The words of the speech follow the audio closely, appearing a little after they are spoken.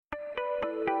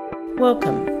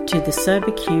Welcome to the Sober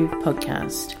Q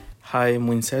podcast. Hi, I'm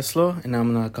Wenceslao and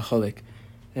I'm an alcoholic.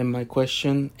 And my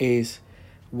question is,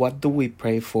 what do we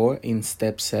pray for in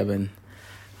step 7?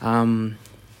 I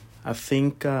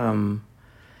think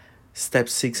step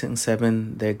 6 and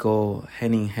 7, they go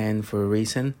hand in hand for a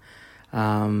reason.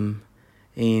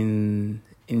 In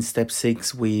step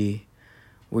 6, we're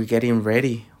getting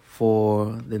ready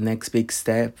for the next big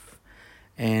step.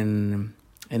 And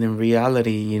in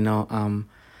reality,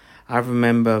 I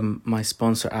remember my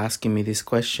sponsor asking me this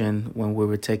question when we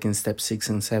were taking step 6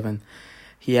 and 7.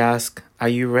 He asked, "Are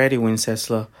you ready,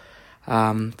 Wenceslao?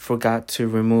 Forgot to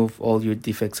remove all your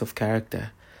defects of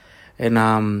character." And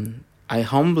I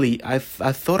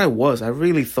thought I was. I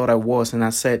really thought I was. And I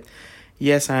said,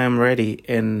 "Yes, I am ready."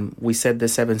 And we said the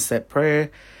 7-step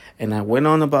prayer, and I went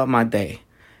on about my day.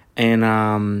 And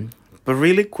but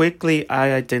really quickly,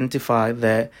 I identified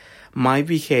that my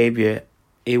behavior,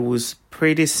 it was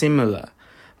pretty similar.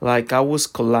 Like I was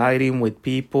colliding with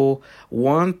people.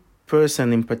 One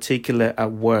person in particular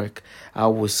at work, I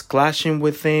was clashing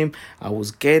with him. I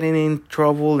was getting in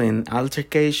trouble, in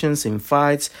altercations, in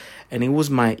fights. And it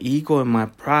was my ego and my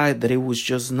pride that it was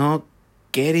just not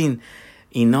getting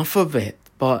enough of it.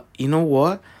 But you know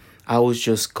what? I was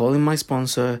just calling my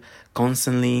sponsor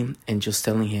constantly and just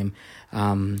telling him,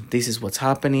 this is what's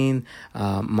happening.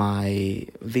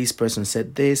 This person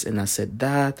said this and I said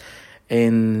that.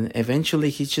 And eventually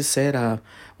he just said,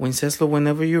 Wenceslao,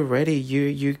 whenever you're ready,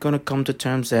 you're gonna come to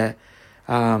terms that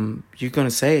you're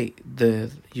gonna say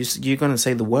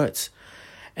the words.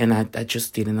 And I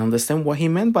just didn't understand what he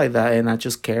meant by that, and I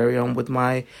just carry on with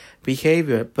my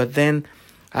behavior. But then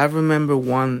I remember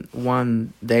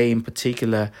one day in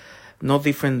particular, no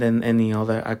different than any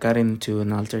other, I got into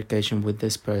an altercation with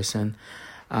this person.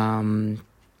 But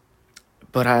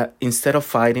instead of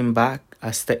fighting back,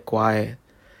 I stayed quiet.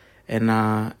 And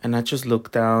I just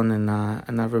looked down and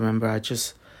I remember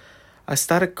I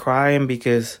started crying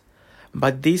because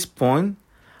by this point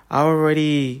I'm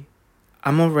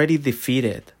already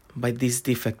defeated by this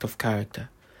defect of character.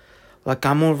 Like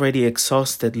I'm already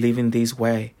exhausted living this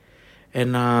way.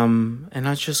 And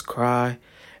I just cry.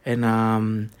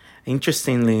 And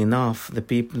interestingly enough, the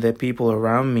people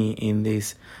around me in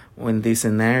this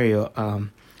scenario,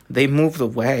 they moved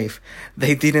away.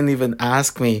 They didn't even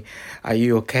ask me, "Are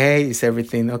you okay? Is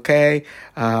everything okay?"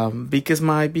 Because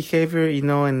my behavior,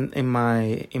 in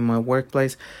my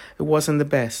workplace, it wasn't the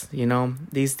best.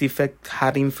 This defect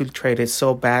had infiltrated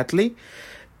so badly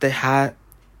that I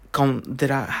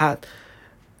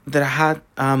had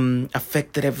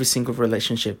affected every single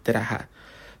relationship that I had.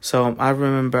 So I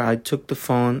remember I took the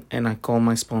phone and I called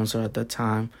my sponsor at that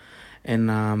time, and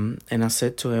I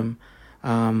said to him,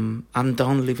 I'm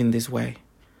done living this way.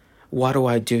 What do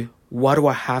I do? What do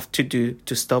I have to do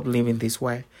to stop living this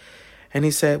way? And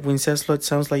he said, "Wenceslao, it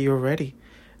sounds like you're ready."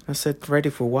 I said, "Ready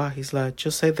for what?" He's like,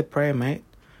 "Just say the prayer, mate.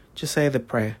 Just say the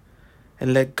prayer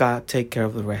and let God take care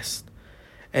of the rest."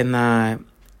 And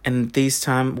this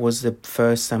time was the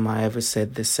first time I ever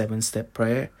said the 7-step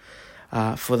prayer.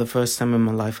 For the first time in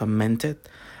my life, I meant it.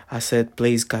 I said,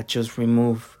 "Please, God, just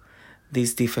remove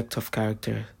this defect of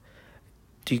character.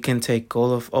 You can take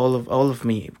all of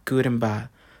me, good and bad.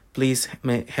 Please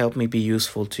help me be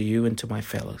useful to you and to my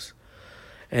fellows."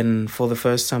 And for the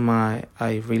first time, I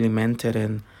really meant it,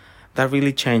 and that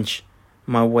really changed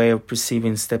my way of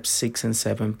perceiving steps 6 and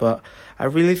 7. But I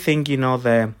really think,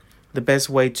 that the best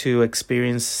way to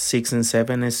experience 6 and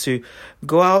 7 is to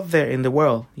go out there in the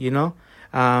world,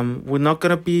 We're not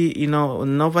going to be,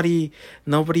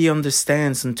 nobody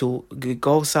understands until it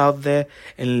goes out there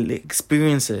and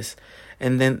experiences.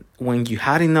 And then when you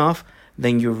had enough,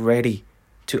 then you're ready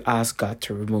to ask God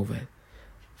to remove it.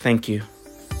 Thank you.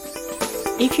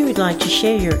 If you would like to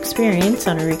share your experience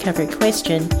on a recovery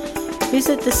question,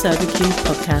 visit the Sober Q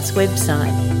podcast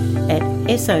website at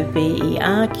soberq.com.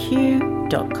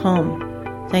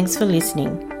 Thanks for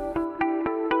listening.